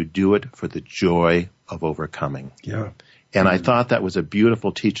said, you do it for the joy of overcoming. Yeah. And I thought that was a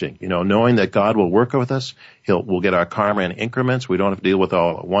beautiful teaching, knowing that God will work with us. We'll get our karma in increments. We don't have to deal with it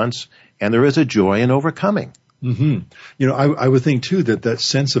all at once. And there is a joy in overcoming. Mm-hmm. I would think too that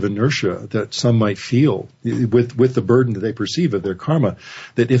sense of inertia that some might feel with the burden that they perceive of their karma,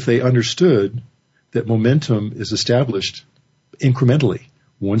 that if they understood that momentum is established incrementally,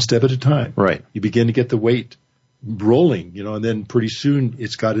 one step at a time, right? You begin to get the weight rolling, and then pretty soon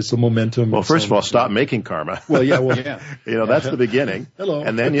it's got its momentum. Well, first of all, stop making karma. Well, yeah, that's the beginning. Hello.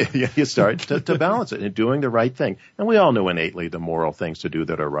 And then you start to balance it and doing the right thing. And we all know innately the moral things to do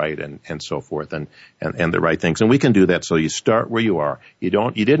that are right and so forth and the right things. And we can do that. So you start where you are. You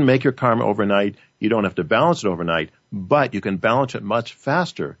didn't make your karma overnight. You don't have to balance it overnight, but you can balance it much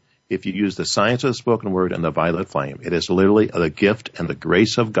faster if you use the science of the spoken word and the violet flame. It is literally the gift and the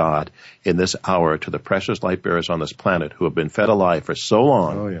grace of God in this hour to the precious light bearers on this planet who have been fed alive for so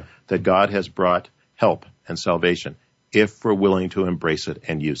long that God has brought help and salvation if we're willing to embrace it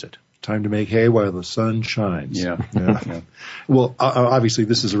and use it. Time to make hay while the sun shines. Yeah. Well, obviously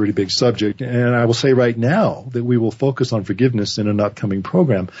this is a really big subject, and I will say right now that we will focus on forgiveness in an upcoming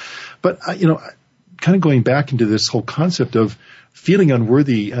program. But, kind of going back into this whole concept of feeling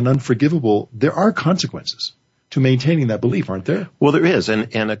unworthy and unforgivable, there are consequences to maintaining that belief, aren't there? Well, there is.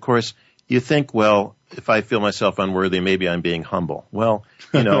 And of course, you think, well, if I feel myself unworthy, maybe I'm being humble. Well,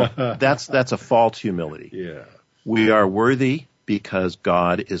 that's a false humility. Yeah. We are worthy because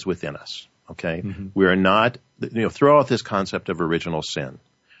God is within us. Okay? Mm-hmm. We are not, throw out this concept of original sin.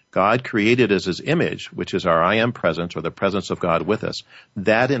 God created us his image, which is our I am presence, or the presence of God with us.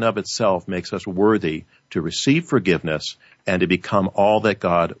 That in of itself makes us worthy to receive forgiveness and to become all that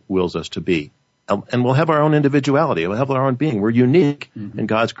God wills us to be. And we'll have our own individuality. We'll have our own being. We're unique in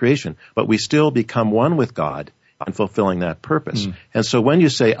God's creation, but we still become one with God in fulfilling that purpose. And so when you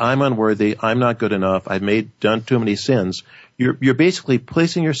say, I'm unworthy, I'm not good enough, I've done too many sins, you're basically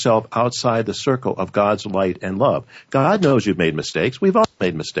placing yourself outside the circle of God's light and love. God knows you've made mistakes. We've all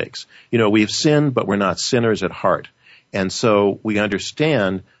made mistakes. We've sinned, but we're not sinners at heart. And so we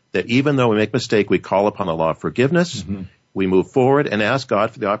understand that even though we make a mistake, we call upon the law of forgiveness. Mm-hmm. We move forward and ask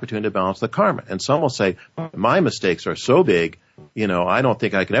God for the opportunity to balance the karma. And some will say, my mistakes are so big, I don't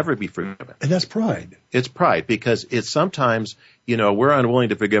think I could ever be forgiven. And that's pride. It's pride, because it's sometimes, we're unwilling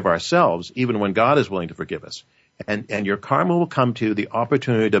to forgive ourselves, even when God is willing to forgive us. And your karma will come to the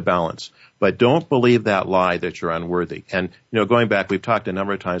opportunity to balance. But don't believe that lie that you're unworthy. And, going back, we've talked a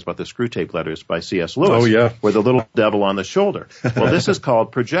number of times about the Screw Tape Letters by C.S. Lewis. Oh, yeah. Where the little devil on the shoulder. Well, this is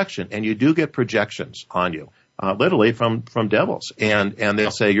called projection. And you do get projections on you. Literally from devils. And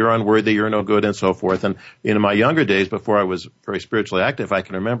they'll say, you're unworthy, you're no good, and so forth. And in my younger days, before I was very spiritually active, I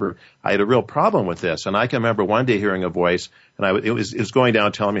can remember I had a real problem with this. And I can remember one day hearing a voice, and it was going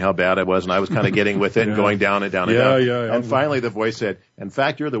down telling me how bad I was, and I was kind of getting with it and going down and down and down. Yeah. And finally the voice said, in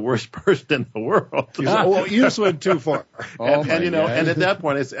fact, you're the worst person in the world. Well, you just went too far. And at that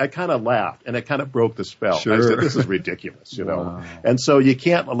point, I kind of laughed, and it kind of broke the spell. Sure. I said, this is ridiculous, Wow. And so you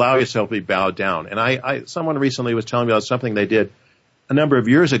can't allow yourself to be bowed down. And someone recently was telling me about something they did a number of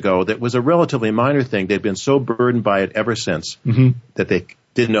years ago that was a relatively minor thing. They'd been so burdened by it ever since that they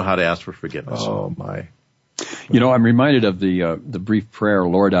didn't know how to ask for forgiveness. Oh, my. I'm reminded of the brief prayer,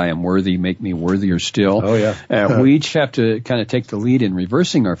 Lord, I am worthy, make me worthier still. Oh, yeah. We each have to kind of take the lead in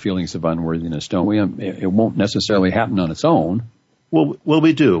reversing our feelings of unworthiness, don't we? It won't necessarily happen on its own. Well,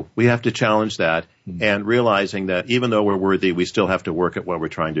 we do. We have to challenge that and realizing that even though we're worthy, we still have to work at what we're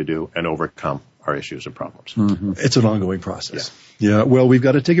trying to do and overcome our issues and problems. Mm-hmm. It's an ongoing process. Yeah. Well, we've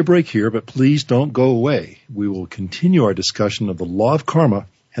got to take a break here, but please don't go away. We will continue our discussion of the law of karma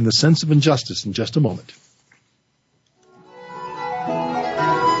and the sense of injustice in just a moment.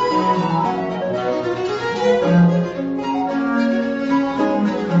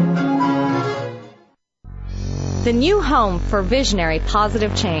 The new home for visionary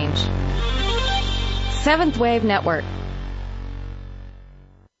positive change. Seventh Wave Network.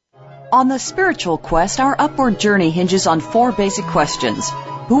 On the spiritual quest, our upward journey hinges on 4 basic questions.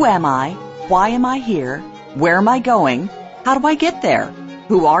 Who am I? Why am I here? Where am I going? How do I get there?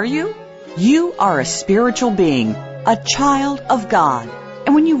 Who are you? You are a spiritual being, a child of God.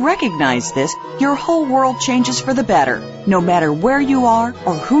 And when you recognize this, your whole world changes for the better. No matter where you are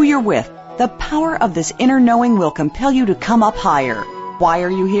or who you're with, the power of this inner knowing will compel you to come up higher. Why are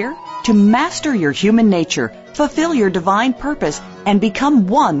you here? To master your human nature, fulfill your divine purpose, and become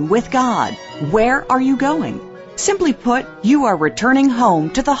one with God. Where are you going? Simply put, you are returning home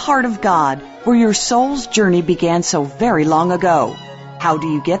to the heart of God, where your soul's journey began so very long ago. How do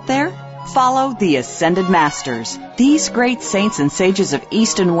you get there? Follow the Ascended Masters. These great saints and sages of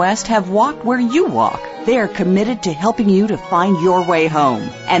East and West have walked where you walk. They are committed to helping you to find your way home,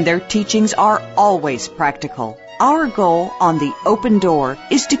 and their teachings are always practical. Our goal on The Open Door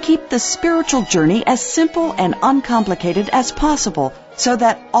is to keep the spiritual journey as simple and uncomplicated as possible, so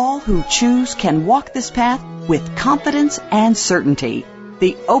that all who choose can walk this path with confidence and certainty.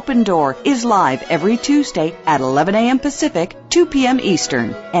 The Open Door is live every Tuesday at 11 a.m. Pacific, 2 p.m.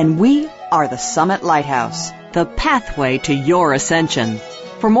 Eastern, and we are the Summit Lighthouse, the pathway to your ascension.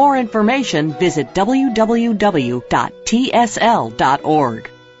 For more information, visit www.tsl.org.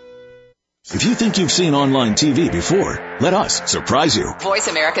 If you think you've seen online TV before, let us surprise you.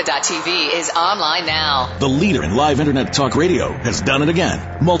 VoiceAmerica.tv is online now. The leader in live Internet talk radio has done it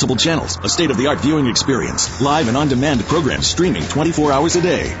again. Multiple channels, a state-of-the-art viewing experience, live and on-demand programs streaming 24 hours a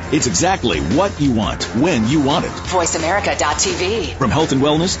day. It's exactly what you want, when you want it. VoiceAmerica.tv. From health and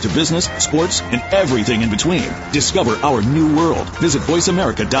wellness to business, sports, and everything in between. Discover our new world. Visit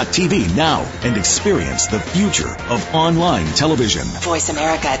VoiceAmerica.tv now and experience the future of online television.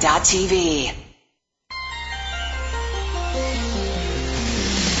 VoiceAmerica.tv.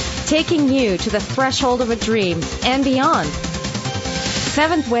 Taking you to the threshold of a dream and beyond.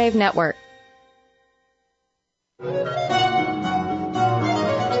 Seventh Wave Network.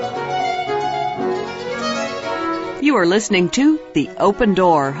 You are listening to The Open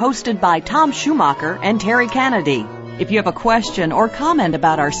Door, hosted by Tom Schumacher and Terry Kennedy. If you have a question or comment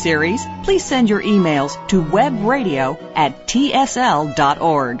about our series, please send your emails to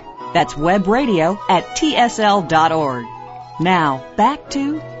webradio@tsl.org. That's webradio@tsl.org. Now, back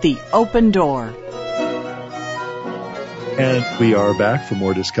to The Open Door. And we are back for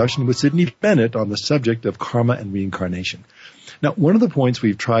more discussion with Sidney Bennett on the subject of karma and reincarnation. Now, one of the points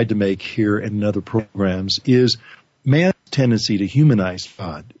we've tried to make here and in other programs is man's tendency to humanize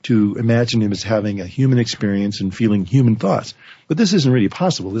God, to imagine him as having a human experience and feeling human thoughts. But this isn't really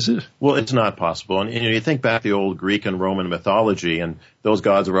possible, is it? Well, it's not possible. And you think back to the old Greek and Roman mythology, and those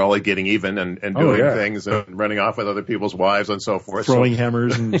gods were all getting even and doing things and running off with other people's wives and so forth. Throwing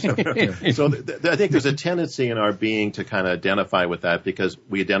hammers. And So I think there's a tendency in our being to kind of identify with that because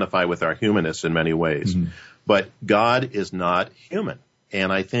we identify with our humanness in many ways. Mm-hmm. But God is not human.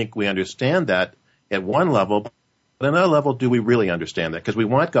 And I think we understand that at one level. At another level, do we really understand that? Because we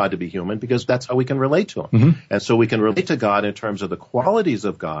want God to be human because that's how we can relate to him. Mm-hmm. And so we can relate to God in terms of the qualities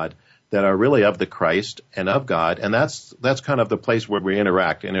of God that are really of the Christ and of God. And that's kind of the place where we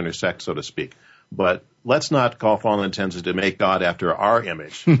interact and intersect, so to speak. But let's not call for all intents to make God after our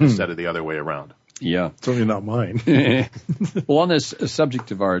image instead of the other way around. Yeah. Certainly not mine. Well, on this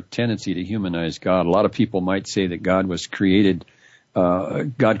subject of our tendency to humanize God, a lot of people might say that God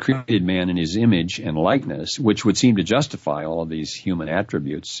created man in his image and likeness, which would seem to justify all of these human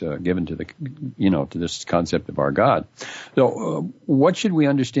attributes given to to this concept of our God. So, what should we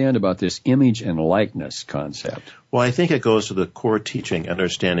understand about this image and likeness concept? Well, I think it goes to the core teaching,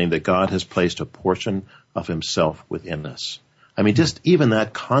 understanding that God has placed a portion of himself within us. I mean, just even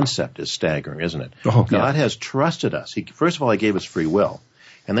that concept is staggering, isn't it? Oh, God has trusted us. First of all, he gave us free will.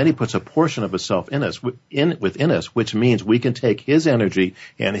 And then he puts a portion of himself within us, which means we can take his energy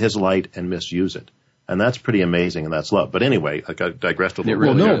and his light and misuse it. And that's pretty amazing, and that's love. But anyway, I digressed a little bit.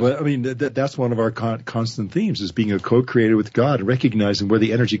 Well, no, but I mean, that's one of our constant themes, is being a co-creator with God and recognizing where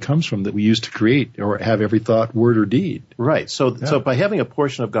the energy comes from that we use to create or have every thought, word, or deed. Right. So by having a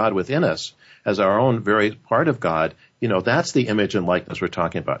portion of God within us as our own very part of God, that's the image and likeness we're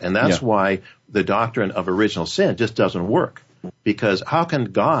talking about. And that's why the doctrine of original sin just doesn't work. Because how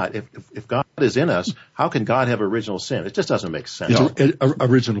can God, if God is in us, how can God have original sin? It just doesn't make sense. It's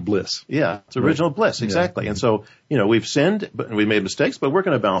original bliss. Yeah, it's original bliss, exactly. Yeah. And so, we've sinned, and we made mistakes, but we're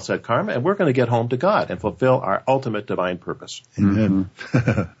going to balance that karma, and we're going to get home to God and fulfill our ultimate divine purpose. Amen.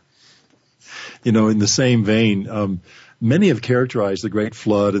 Mm-hmm. In the same vein, many have characterized the Great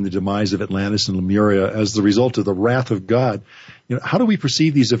Flood and the demise of Atlantis and Lemuria as the result of the wrath of God. How do we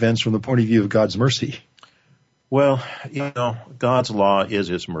perceive these events from the point of view of God's mercy? Well, God's law is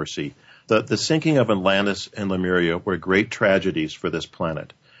his mercy. The sinking of Atlantis and Lemuria were great tragedies for this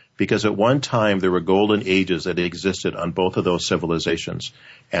planet, because at one time there were golden ages that existed on both of those civilizations.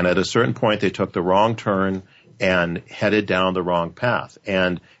 And at a certain point they took the wrong turn and headed down the wrong path.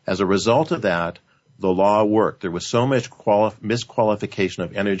 And as a result of that, the law worked. There was so much misqualification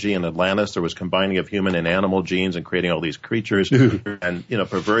of energy in Atlantis. There was combining of human and animal genes and creating all these creatures and,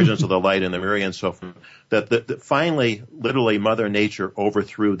 perversions of the light in the Lemuria and so forth, that finally, literally, Mother Nature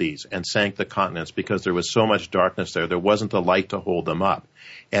overthrew these and sank the continents because there was so much darkness there. There wasn't the light to hold them up.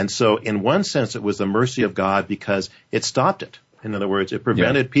 And so, in one sense, it was the mercy of God because it stopped it. In other words, it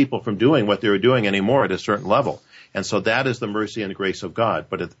prevented people from doing what they were doing anymore at a certain level. And so that is the mercy and grace of God.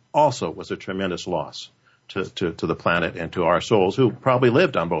 But it also was a tremendous loss to the planet and to our souls, who probably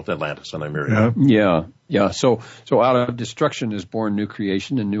lived on both Atlantis and Lemuria. Yeah. So out of destruction is born new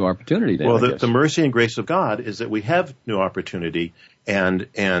creation and new opportunity. Then, well, the mercy and grace of God is that we have new opportunity and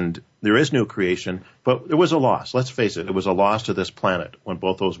there is new creation, but there was a loss. Let's face it, it was a loss to this planet when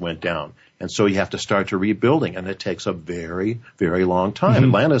both those went down. And so you have to start to rebuilding, and it takes a very, very long time.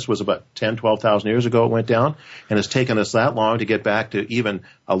 Mm-hmm. Atlantis was about 10, 12,000 years ago it went down, and it's taken us that long to get back to even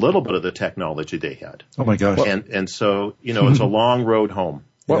a little bit of the technology they had. Oh, my gosh. And so, it's a long road home.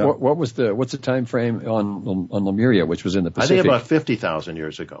 What's the time frame on Lemuria, which was in the Pacific? I think about 50,000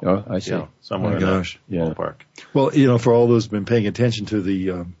 years ago. Oh, I see. Somewhere in that ballpark. Well, for all those who've been paying attention to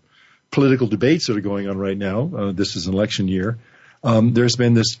the political debates that are going on right now, this is an election year, there's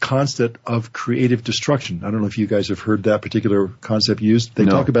been this concept of creative destruction. I don't know if you guys have heard that particular concept used. They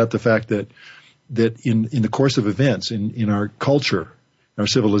talk about the fact that in the course of events, in our culture, our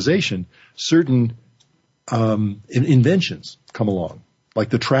civilization, certain inventions come along, like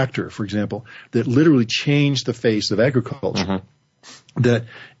the tractor, for example, that literally changed the face of agriculture. Mm-hmm. That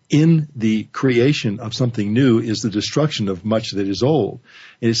in the creation of something new is the destruction of much that is old.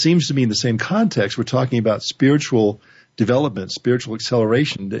 And it seems to me in the same context, we're talking about spiritual development, spiritual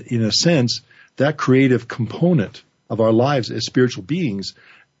acceleration, that in a sense, that creative component of our lives as spiritual beings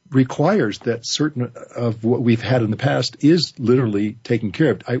requires that certain of what we've had in the past is literally taken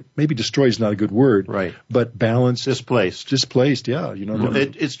care of. Maybe destroy is not a good word, right? But balanced, displaced, yeah.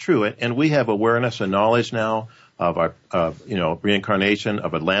 It's true, and we have awareness and knowledge now of our, reincarnation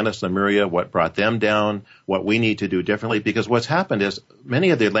of Atlantis, Lemuria, what brought them down, what we need to do differently. Because what's happened is many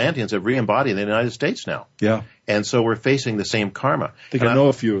of the Atlanteans have re-embodied in the United States now. Yeah. And so we're facing the same karma. I think I know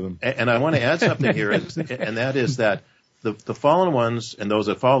a few of them. And I want to add something here, and that is that the fallen ones and those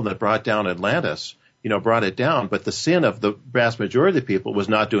that followed that brought down Atlantis, brought it down, but the sin of the vast majority of the people was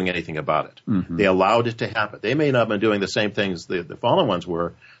not doing anything about it. Mm-hmm. They allowed it to happen. They may not have been doing the same things the fallen ones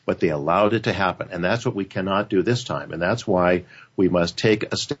were, but they allowed it to happen. And that's what we cannot do this time. And that's why we must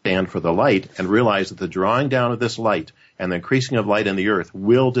take a stand for the light and realize that the drawing down of this light and the increasing of light in the earth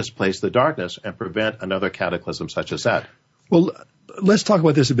will displace the darkness and prevent another cataclysm such as that. Well, let's talk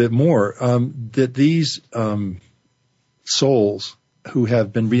about this a bit more, that these souls who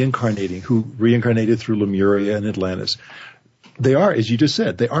have been reincarnating, who reincarnated through Lemuria and Atlantis, they are, as you just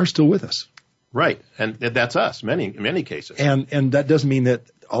said, they are still with us. Right. And that's us, in many cases. And that doesn't mean that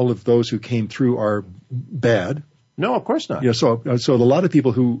all of those who came through are bad. No, of course not. So a lot of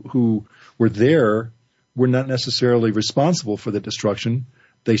people who were there were not necessarily responsible for the destruction.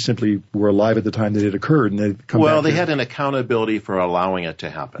 They simply were alive at the time that it occurred, and they'd come back. Well, they had an accountability for allowing it to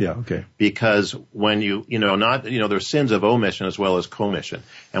happen. Yeah, okay. Because when there's sins of omission as well as commission,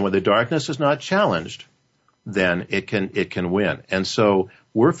 and when the darkness is not challenged, then it can win. And so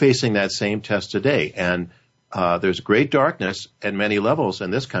we're facing that same test today. And there's great darkness at many levels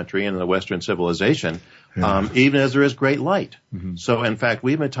in this country and in the Western civilization, even as there is great light. Mm-hmm. So, in fact,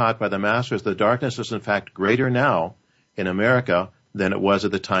 we've been taught by the masters the darkness is in fact greater now in America than it was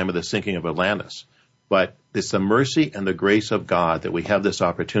at the time of the sinking of Atlantis. But it's the mercy and the grace of God that we have this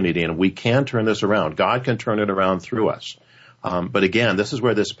opportunity, and we can turn this around. God can turn it around through us. But again, this is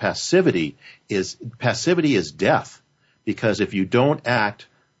where this passivity is death, because if you don't act,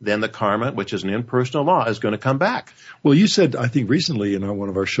 then the karma, which is an impersonal law, is going to come back. Well, you said, I think recently in one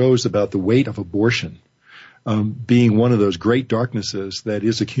of our shows about the weight of abortion being one of those great darknesses that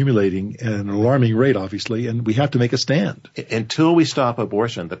is accumulating at an alarming rate, obviously, and we have to make a stand. Until we stop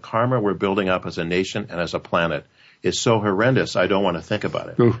abortion, the karma we're building up as a nation and as a planet is so horrendous, I don't want to think about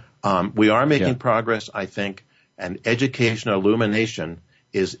it. We are making progress, I think, and education, illumination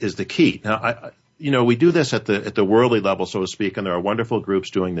is the key. Now, we do this at the worldly level, so to speak, and there are wonderful groups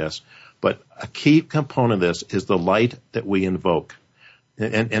doing this, but a key component of this is the light that we invoke.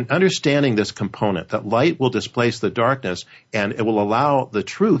 And understanding this component, that light will displace the darkness, and it will allow the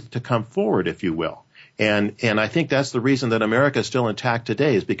truth to come forward, if you will. And I think that's the reason that America is still intact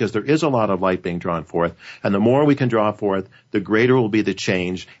today, is because there is a lot of light being drawn forth, and the more we can draw forth, the greater will be the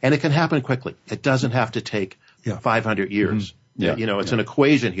change, and it can happen quickly. It doesn't have to take 500 years. Mm-hmm. It's an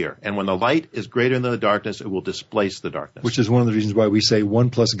equation here. And when the light is greater than the darkness, it will displace the darkness. Which is one of the reasons why we say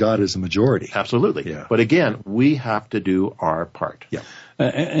 1 plus God is the majority. Absolutely. Yeah. But again, we have to do our part. Yeah.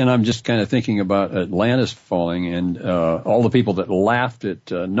 And I'm just kind of thinking about Atlantis falling and all the people that laughed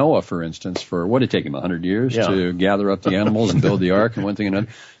at Noah, for instance, for what did it take him 100 years to gather up the animals and build the ark and one thing and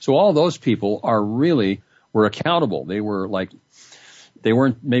another. So all those people were accountable. They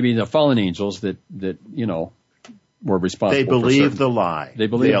weren't maybe the fallen angels that were responsible. They believed the lie.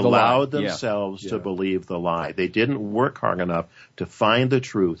 They allowed themselves to believe the lie. They didn't work hard enough to find the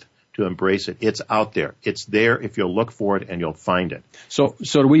truth, to embrace it. It's out there. It's there if you'll look for it, and you'll find it. So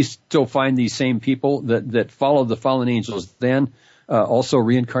do we still find these same people that followed the fallen angels then also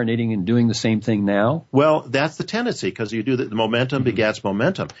reincarnating and doing the same thing now? Well, that's the tendency, because you do the momentum begets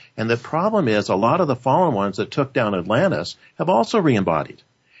momentum. And the problem is a lot of the fallen ones that took down Atlantis have also re-embodied.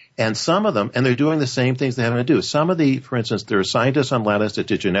 And some of them, and they're doing the same things they have to do. Some of for instance, there are scientists on Atlantis that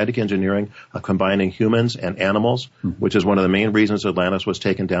did genetic engineering of combining humans and animals, which is one of the main reasons Atlantis was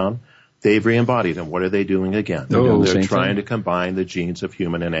taken down. They've re-embodied. And what are they doing again? They're trying to combine the genes of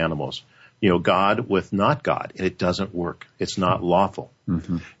human and animals. God with not God. And it doesn't work. It's not lawful.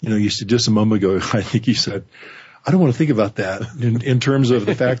 Mm-hmm. You said just a moment ago, I think you said, I don't want to think about that in terms of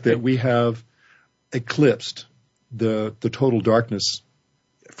the fact that we have eclipsed the total darkness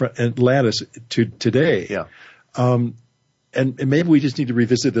Atlantis to today. Yeah. And maybe we just need to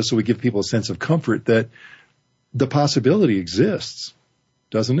revisit this so we give people a sense of comfort that the possibility exists,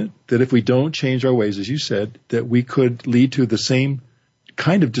 doesn't it? That if we don't change our ways, as you said, that we could lead to the same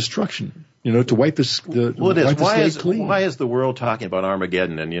kind of destruction, to wipe the slate clean. Why is the world talking about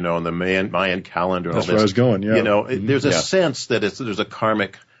Armageddon and, and the Mayan calendar and That's all this? Where I was going, yeah. There's a sense that there's a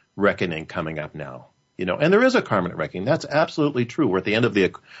karmic reckoning coming up now. And there is a karmic reckoning. That's absolutely true. We're at the end of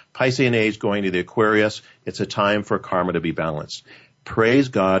the Piscean age going to the Aquarius. It's a time for karma to be balanced. Praise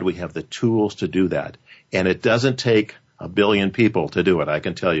God, we have the tools to do that. And it doesn't take 1 billion people to do it, I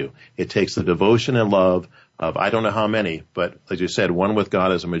can tell you. It takes the devotion and love of I don't know how many, but as you said, one with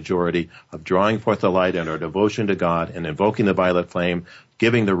God as a majority, of drawing forth the light and our devotion to God and invoking the violet flame,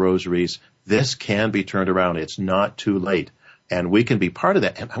 giving the rosaries. This can be turned around. It's not too late. And we can be part of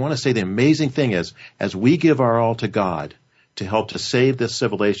that. And I want to say the amazing thing is, as we give our all to God to help to save this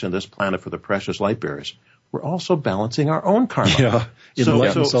civilization, this planet for the precious light bearers, we're also balancing our own karma. Yeah,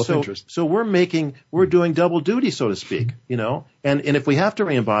 enlightened self-interest. So we're doing double duty, so to speak, And if we have to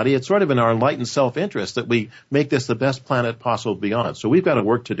re-embody, it's sort of in our enlightened self-interest that we make this the best planet possible beyond. So we've got a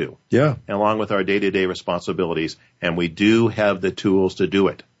work to do. Yeah. Along with our day-to-day responsibilities, and we do have the tools to do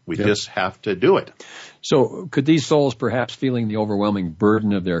it. We just have to do it. So could these souls, perhaps feeling the overwhelming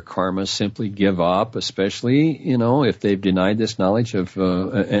burden of their karma, simply give up, especially, if they've denied this knowledge of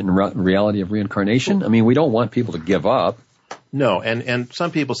and reality of reincarnation? I mean, we don't want people to give up. No, and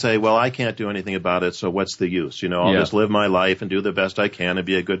some people say, well, I can't do anything about it, so what's the use? I'll just live my life and do the best I can and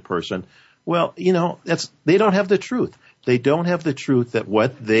be a good person. Well, they don't have the truth. They don't have the truth that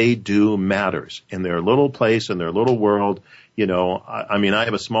what they do matters in their little place, in their little world. I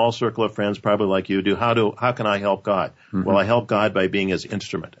have a small circle of friends, probably like you do. How can I help God? Mm-hmm. Well, I help God by being His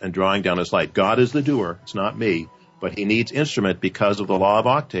instrument and drawing down His light. God is the doer. It's not me, but He needs instrument because of the law of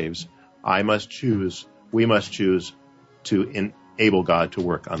octaves. We must choose to enable God to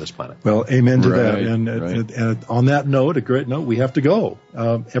work on this planet. Well, amen to that. And on that note, a great note, we have to go.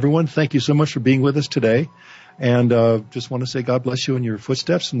 Everyone, thank you so much for being with us today. And just want to say God bless you in your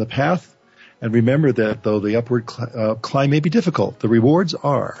footsteps and the path. And remember that though the upward climb may be difficult, the rewards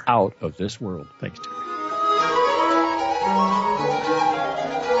are out of this world. Thanks, Terry.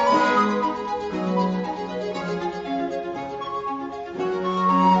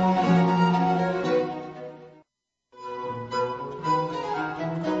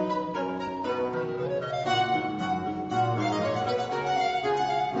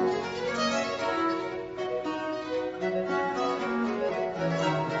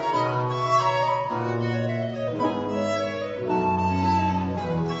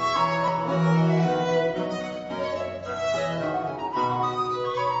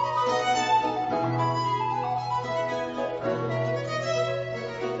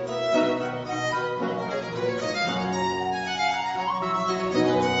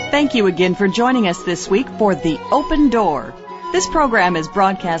 Thank you again for joining us this week for The Open Door. This program is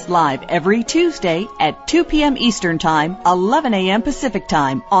broadcast live every Tuesday at 2 p.m. Eastern Time, 11 a.m. Pacific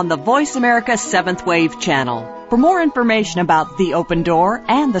Time on the Voice America 7th Wave channel. For more information about The Open Door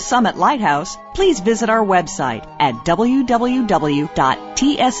and the Summit Lighthouse, please visit our website at www.tsl.org.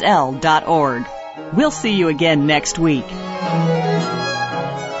 We'll see you again next week.